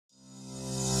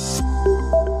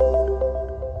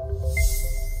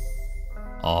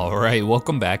Alright,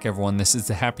 welcome back everyone. This is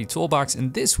the Happy Toolbox,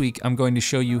 and this week I'm going to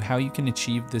show you how you can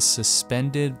achieve this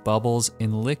suspended bubbles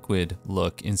in liquid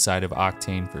look inside of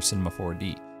Octane for Cinema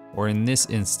 4D, or in this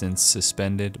instance,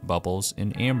 suspended bubbles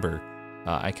in amber.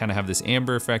 I kind of have this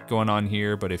amber effect going on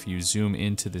here, but if you zoom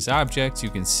into this object, you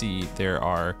can see there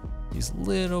are these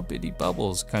little bitty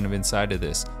bubbles kind of inside of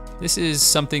this. This is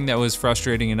something that was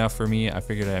frustrating enough for me. I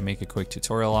figured I'd make a quick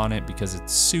tutorial on it because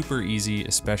it's super easy,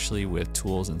 especially with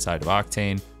tools inside of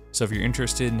Octane. So if you're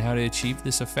interested in how to achieve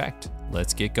this effect,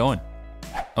 let's get going.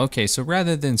 Okay, so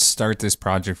rather than start this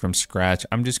project from scratch,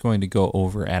 I'm just going to go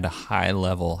over at a high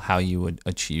level how you would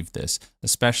achieve this,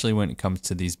 especially when it comes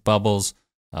to these bubbles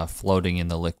floating in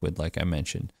the liquid like I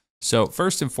mentioned. So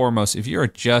first and foremost, if you are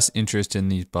just interested in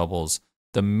these bubbles,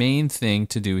 the main thing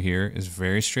to do here is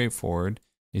very straightforward,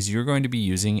 is you're going to be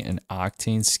using an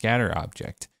Octane scatter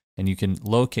object. And you can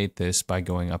locate this by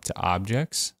going up to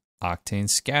Objects, Octane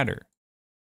Scatter.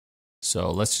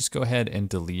 So let's just go ahead and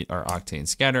delete our Octane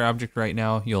scatter object right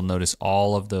now. You'll notice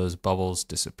all of those bubbles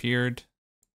disappeared.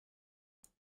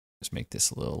 Just make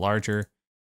this a little larger.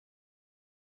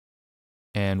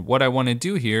 And what I want to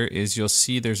do here is you'll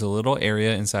see there's a little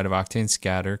area inside of Octane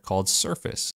scatter called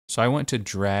surface. So I want to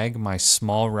drag my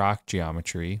small rock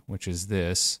geometry, which is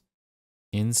this,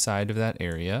 inside of that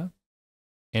area.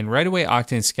 And right away,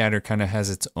 Octane scatter kind of has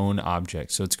its own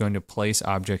object. So it's going to place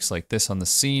objects like this on the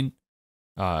scene.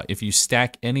 If you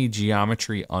stack any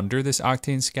geometry under this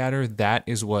Octane scatter, that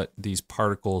is what these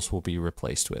particles will be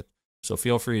replaced with. So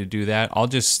feel free to do that. I'll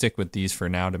just stick with these for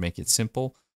now to make it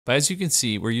simple. But as you can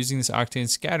see, we're using this Octane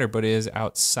scatter, but it is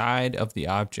outside of the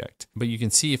object. But you can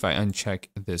see if I uncheck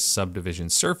this subdivision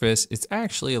surface, it's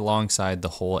actually alongside the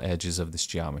whole edges of this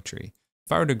geometry.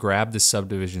 If I were to grab this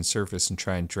subdivision surface and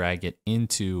try and drag it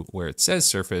into where it says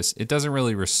surface, it doesn't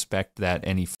really respect that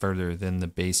any further than the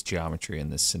base geometry in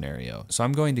this scenario. So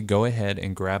I'm going to go ahead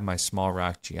and grab my small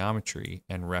rock geometry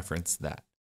and reference that.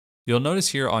 You'll notice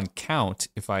here on count,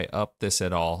 if I up this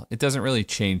at all, it doesn't really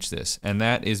change this. And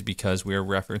that is because we are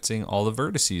referencing all the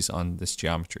vertices on this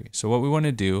geometry. So what we want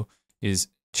to do is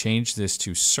change this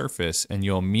to surface, and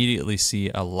you'll immediately see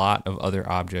a lot of other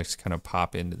objects kind of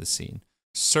pop into the scene.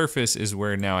 Surface is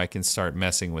where now I can start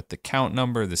messing with the count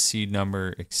number, the seed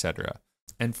number, etc.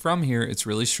 And from here, it's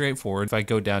really straightforward. If I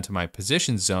go down to my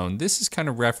position zone, this is kind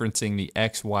of referencing the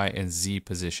X, Y, and Z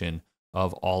position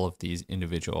of all of these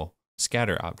individual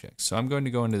scatter objects. So I'm going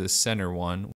to go into the center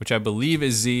one, which I believe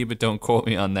is Z, but don't quote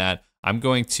me on that. I'm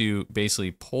going to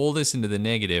basically pull this into the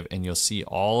negative, and you'll see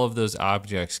all of those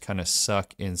objects kind of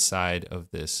suck inside of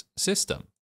this system.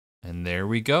 And there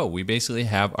we go. We basically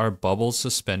have our bubbles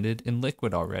suspended in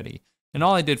liquid already. And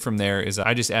all I did from there is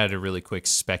I just added a really quick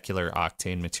specular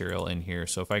Octane material in here.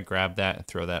 So if I grab that and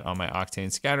throw that on my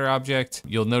Octane scatter object,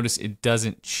 you'll notice it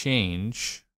doesn't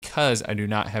change because I do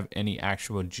not have any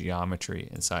actual geometry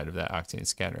inside of that Octane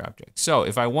scatter object. So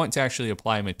if I want to actually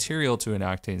apply material to an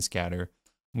Octane scatter,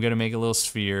 I'm going to make a little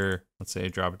sphere. Let's say I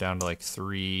drop it down to like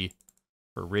 3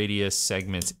 for radius,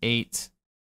 segments 8.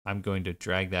 I'm going to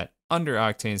drag that under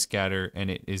Octane scatter, and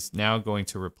it is now going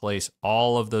to replace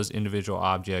all of those individual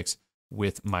objects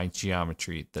with my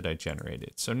geometry that I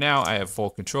generated. So now I have full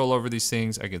control over these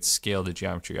things. I can scale the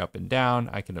geometry up and down.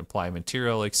 I can apply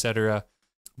material, etc.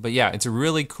 But yeah, it's a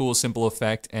really cool, simple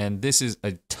effect, and this is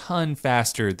a ton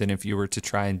faster than if you were to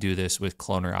try and do this with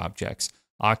cloner objects.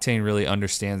 Octane really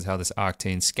understands how this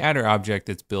Octane scatter object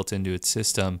that's built into its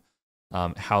system,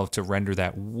 how to render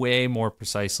that way more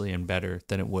precisely and better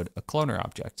than it would a cloner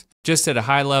object. Just at a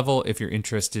high level, if you're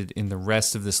interested in the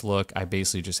rest of this look, I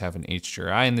basically just have an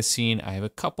HDRI in the scene. I have a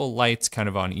couple lights kind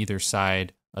of on either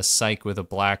side, a cyc with a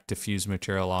black diffuse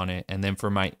material on it, and then for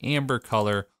my amber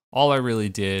color, all I really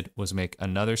did was make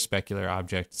another specular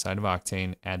object inside of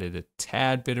Octane, added a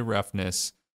tad bit of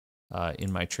roughness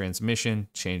in my transmission,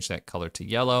 changed that color to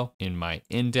yellow. In my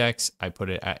index, I put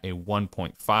it at a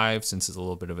 1.5 since it's a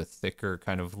little bit of a thicker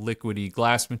kind of liquidy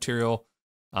glass material.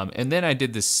 And then I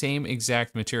did the same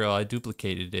exact material. I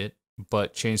duplicated it,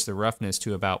 but changed the roughness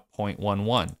to about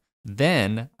 0.11.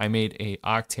 Then I made a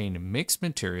Octane mix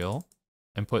material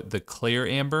and put the clear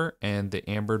amber and the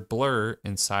ambered blur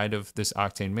inside of this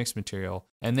Octane mix material,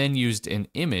 and then used an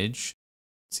image,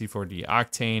 C4D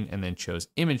Octane, and then chose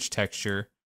image texture.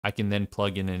 I can then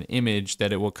plug in an image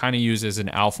that it will kind of use as an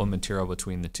alpha material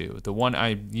between the two. The one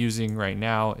I'm using right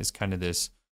now is kind of this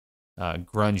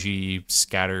grungy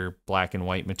scatter black and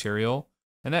white material.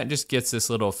 And that just gets this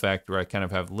little effect where I kind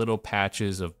of have little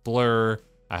patches of blur.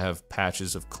 I have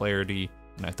patches of clarity.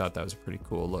 And I thought that was a pretty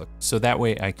cool look. So that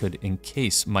way I could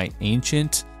encase my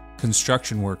ancient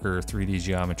construction worker 3D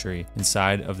geometry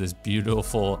inside of this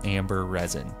beautiful amber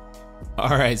resin. All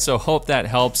right, so hope that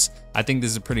helps. I think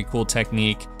this is a pretty cool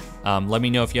technique. Let me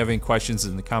know if you have any questions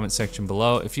in the comment section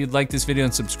below. If you'd like this video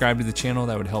and subscribe to the channel,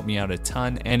 that would help me out a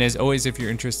ton. And as always, if you're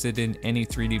interested in any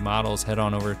 3D models, head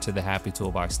on over to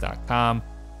thehappytoolbox.com.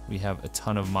 We have a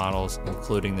ton of models,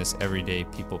 including this everyday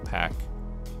people pack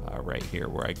right here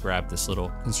where I grabbed this little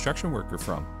construction worker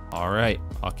from. All right,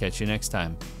 I'll catch you next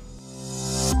time.